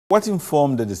What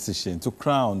informed the decision to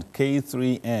crown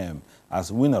K3M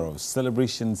as winner of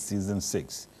Celebration Season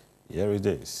 6? Here it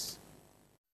is.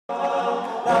 What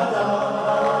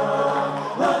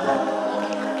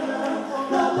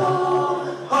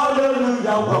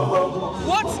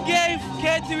gave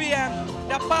K3M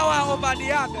the power over the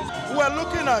others? We were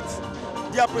looking at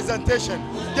their presentation.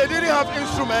 They didn't have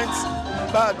instruments,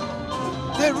 but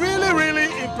they really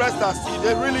impressed us.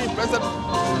 They really impressed us,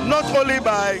 not only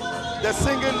by the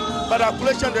singing, but the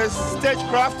articulation, the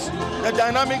stagecraft, the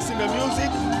dynamics in the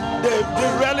music. They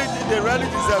really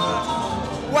deserve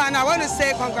it. One, I want to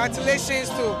say congratulations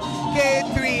to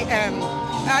K3M.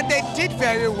 They did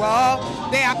very well.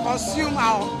 They have consumed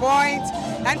our point.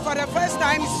 And for the first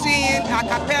time seeing a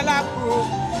cappella group,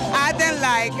 adding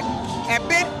like a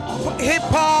bit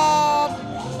hip-hop,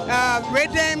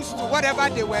 rhythms to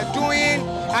whatever they were doing.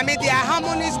 I mean, their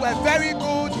harmonies were very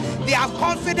good. Their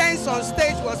confidence on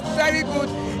stage was very good.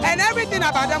 And everything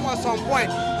about them was on point.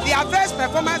 Their first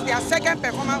performance, their second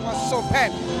performance was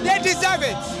superb. They deserve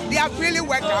it. They have really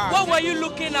worked hard. What were you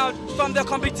looking at from the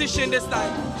competition this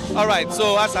time? All right,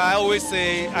 so as I always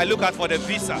say, I look out for the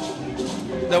visa.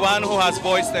 The one who has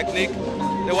voice technique,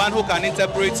 the one who can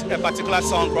interpret a particular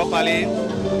song properly,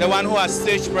 the one who has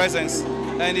stage presence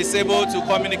and is able to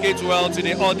communicate well to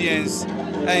the audience.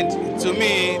 And to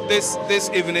me, this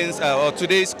evening's or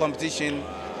today's competition,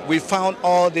 we found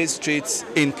all these traits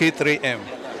in K3M.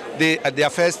 Their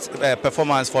first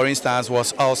performance, for instance,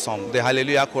 was awesome. The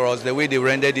Hallelujah chorus, the way they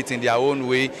rendered it in their own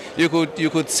way, you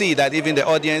could see that even the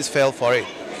audience fell for it.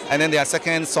 And then their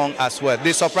second song as well.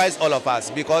 They surprised all of us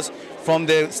because from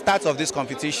the start of this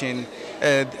competition,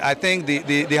 I think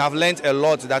they have learned a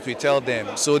lot that we tell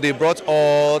them. So they brought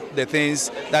all the things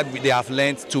that they have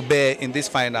learned to bear in this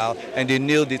final, and they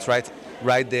nailed it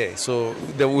right there. So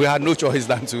we had no choice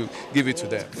than to give it to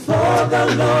them. For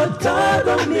the Lord God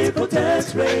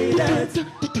omnipotent reigneth,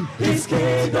 His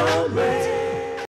kingdom reigns.